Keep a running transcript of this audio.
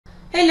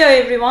Hello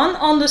everyone,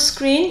 on the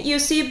screen you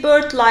see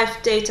bird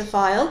life data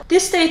file.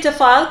 This data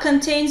file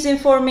contains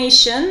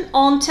information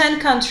on 10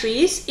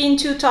 countries in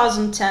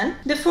 2010.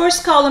 The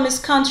first column is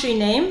country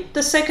name,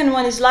 the second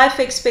one is life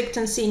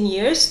expectancy in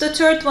years, the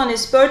third one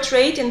is birth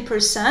rate in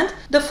percent,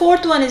 the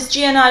fourth one is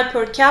GNI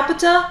per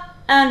capita,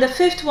 and the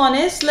fifth one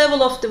is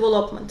level of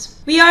development.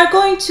 We are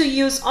going to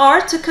use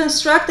R to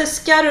construct a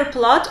scatter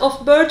plot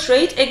of birth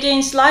rate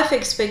against life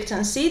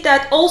expectancy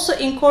that also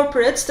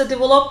incorporates the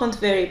development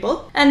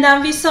variable, and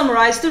then we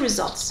summarize the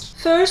results.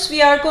 First,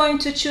 we are going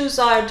to choose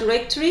our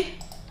directory,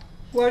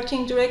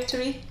 working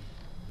directory.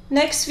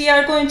 Next, we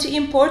are going to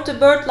import the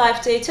birth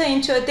life data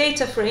into a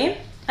data frame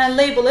and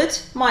label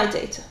it my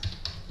data.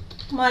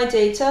 My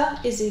data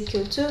is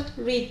equal to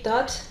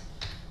read.csv.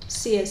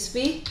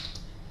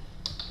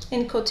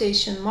 In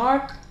quotation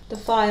mark, the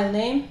file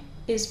name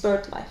is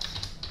birdlife.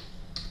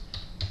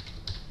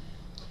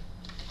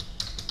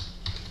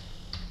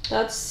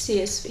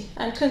 .csv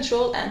and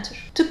control enter.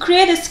 To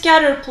create a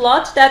scatter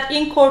plot that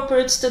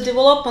incorporates the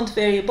development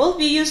variable,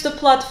 we use the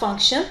plot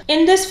function.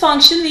 In this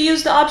function, we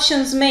use the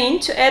options main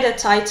to add a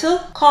title,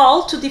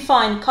 call to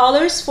define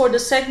colors for the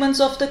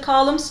segments of the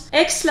columns,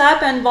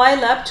 xlab and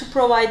ylab to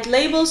provide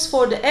labels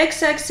for the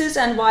x-axis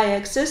and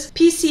y-axis,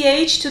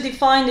 pch to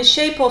define the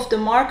shape of the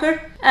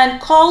marker,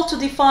 and call to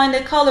define the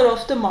color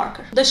of the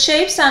marker. The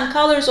shapes and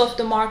colors of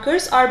the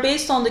markers are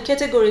based on the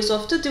categories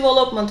of the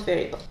development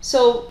variable.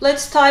 So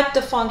let's type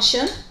the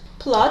function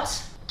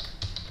plot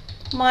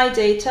my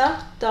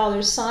data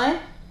 $,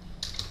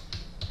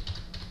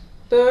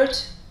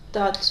 birth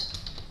dot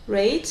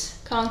rate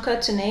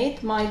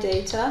concatenate my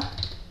data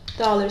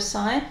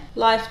 $,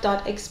 life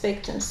dot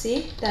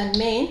expectancy, then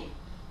main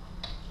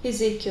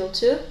is equal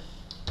to,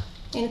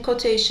 in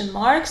quotation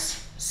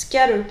marks,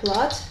 scatter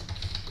plot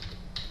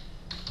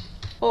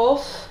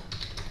of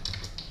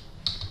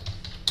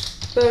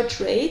birth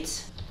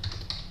rate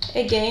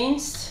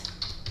against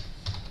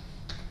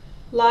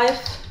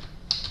life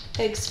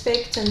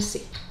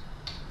expectancy.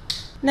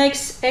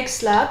 Next,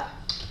 xlab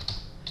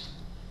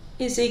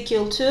is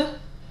equal to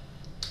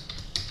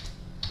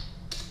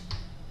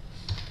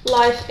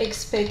life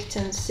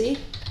expectancy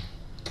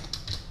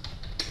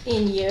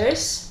in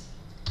years,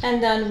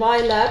 and then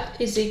ylab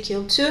is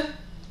equal to,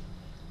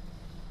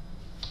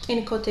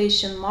 in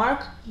quotation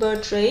mark,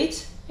 birth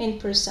rate in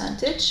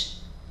percentage,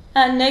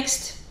 and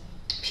next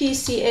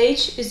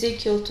pch is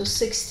equal to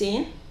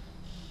 16.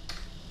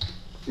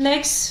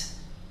 Next,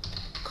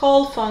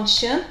 call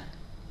function.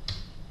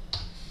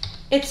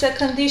 It's a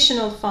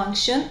conditional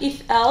function.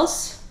 If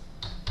else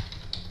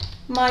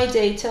my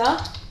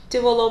data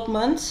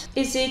development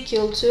is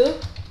equal to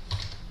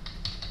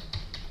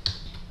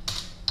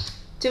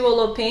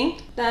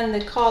developing, then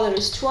the color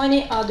is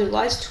 20,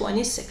 otherwise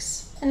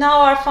 26. And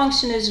now our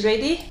function is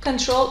ready.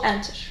 Control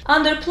enter.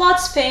 Under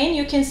plots pane,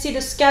 you can see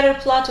the scatter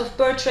plot of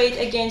birth rate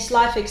against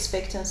life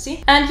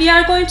expectancy. And we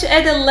are going to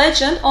add a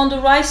legend on the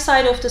right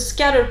side of the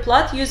scatter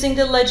plot using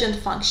the legend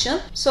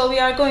function. So we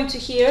are going to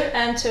here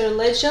enter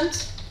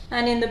legend,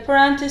 and in the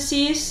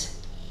parentheses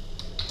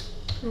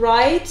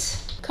right,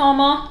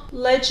 comma,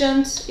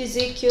 legend is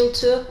equal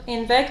to,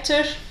 in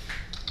vector,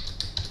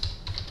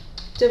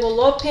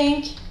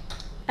 developing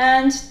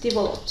and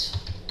developed.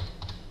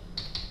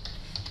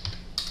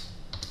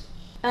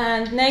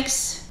 And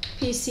next,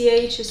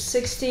 pch is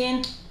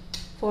 16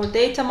 for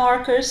data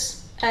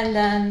markers, and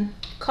then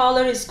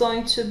color is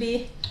going to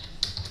be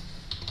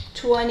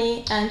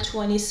 20 and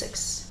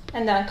 26,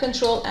 and then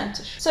control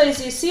enter. So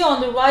as you see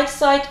on the right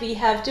side, we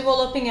have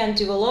developing and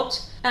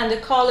developed, and the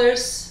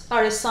colors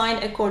are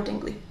assigned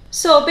accordingly.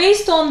 So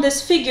based on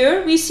this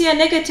figure, we see a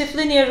negative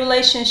linear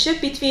relationship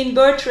between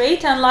birth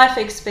rate and life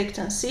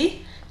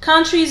expectancy.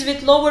 Countries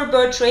with lower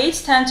birth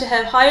rates tend to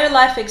have higher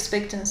life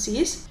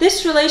expectancies.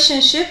 This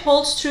relationship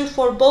holds true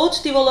for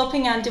both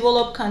developing and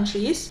developed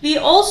countries. We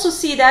also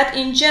see that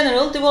in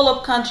general,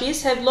 developed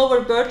countries have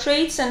lower birth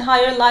rates and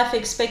higher life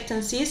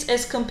expectancies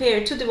as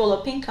compared to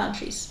developing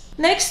countries.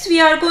 Next, we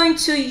are going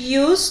to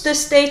use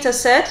this data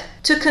set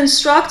to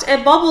construct a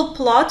bubble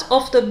plot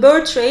of the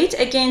birth rate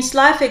against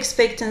life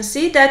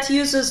expectancy that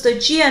uses the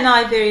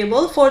GNI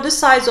variable for the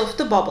size of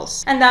the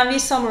bubbles. And then we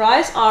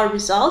summarize our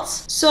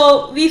results.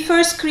 So we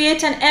first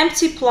create an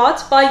empty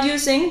plot by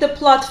using the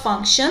plot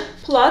function.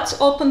 Plot,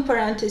 open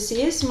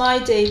parentheses, my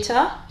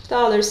data,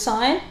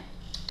 $,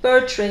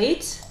 birth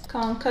rate,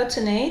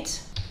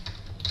 concatenate,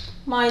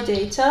 my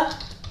data,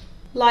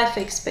 life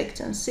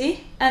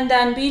expectancy, and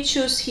then we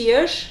choose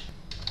here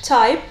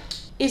type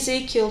is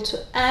equal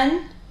to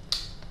n,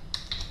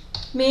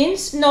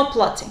 means no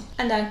plotting,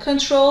 and then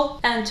control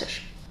enter.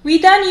 We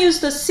then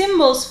use the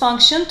symbols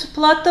function to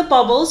plot the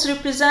bubbles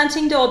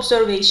representing the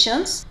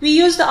observations. We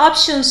use the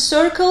options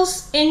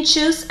circles,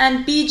 inches,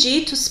 and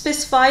BG to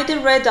specify the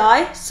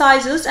radii,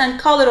 sizes,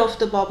 and color of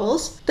the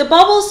bubbles. The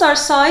bubbles are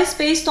sized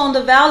based on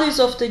the values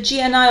of the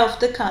GNI of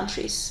the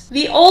countries.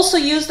 We also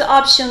use the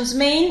options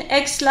main,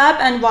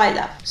 xlab, and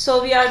ylab.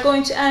 So we are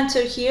going to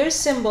enter here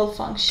symbol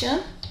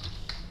function,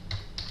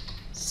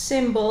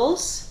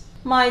 symbols,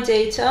 my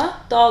data,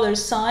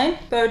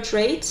 $, birth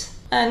rate,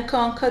 and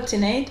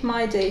concatenate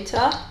my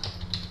data,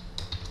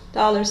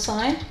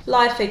 $,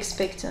 life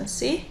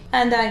expectancy,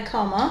 and then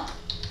comma,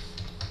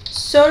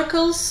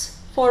 circles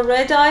for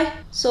red eye,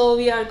 so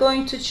we are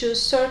going to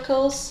choose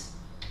circles,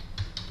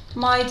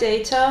 my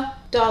data,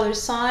 $,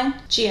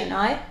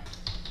 GNI.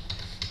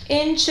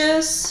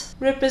 Inches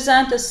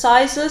represent the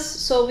sizes,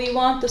 so we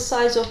want the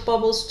size of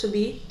bubbles to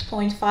be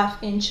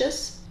 0.5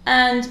 inches.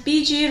 And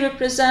BG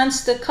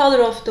represents the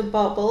color of the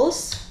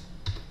bubbles.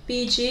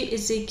 BG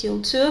is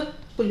equal to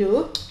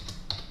blue.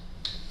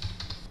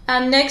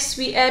 And next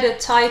we add a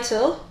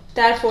title,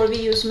 therefore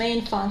we use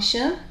main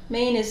function.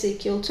 Main is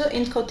equal to,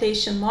 in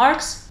quotation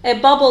marks, a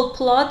bubble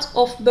plot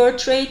of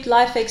birth rate,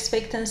 life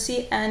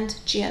expectancy, and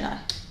GNI.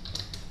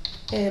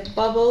 A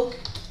bubble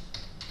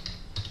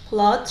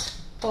plot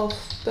of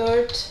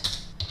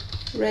birth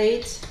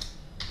rate,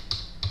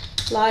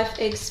 life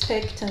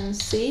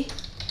expectancy,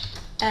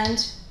 and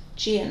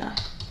GNI.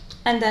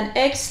 And then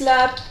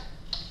XLab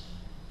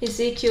is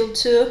equal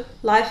to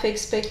life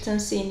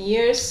expectancy in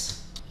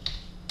years,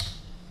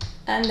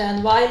 and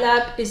then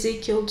YLab is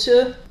equal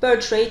to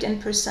birth rate in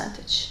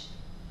percentage.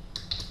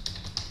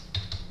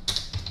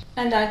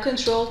 And then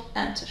control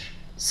enter.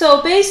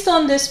 So based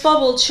on this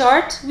bubble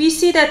chart, we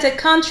see that a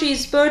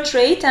country's birth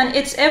rate and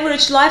its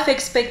average life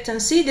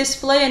expectancy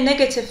display a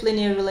negative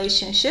linear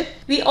relationship.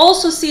 We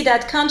also see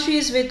that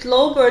countries with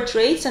low birth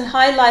rates and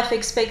high life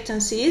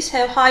expectancies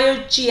have higher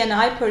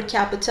GNI per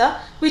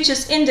capita, which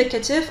is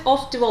indicative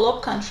of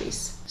developed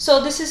countries. So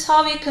this is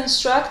how we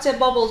construct a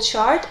bubble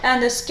chart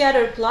and a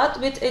scatter plot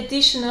with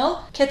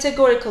additional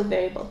categorical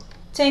variable.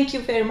 Thank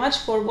you very much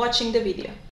for watching the video.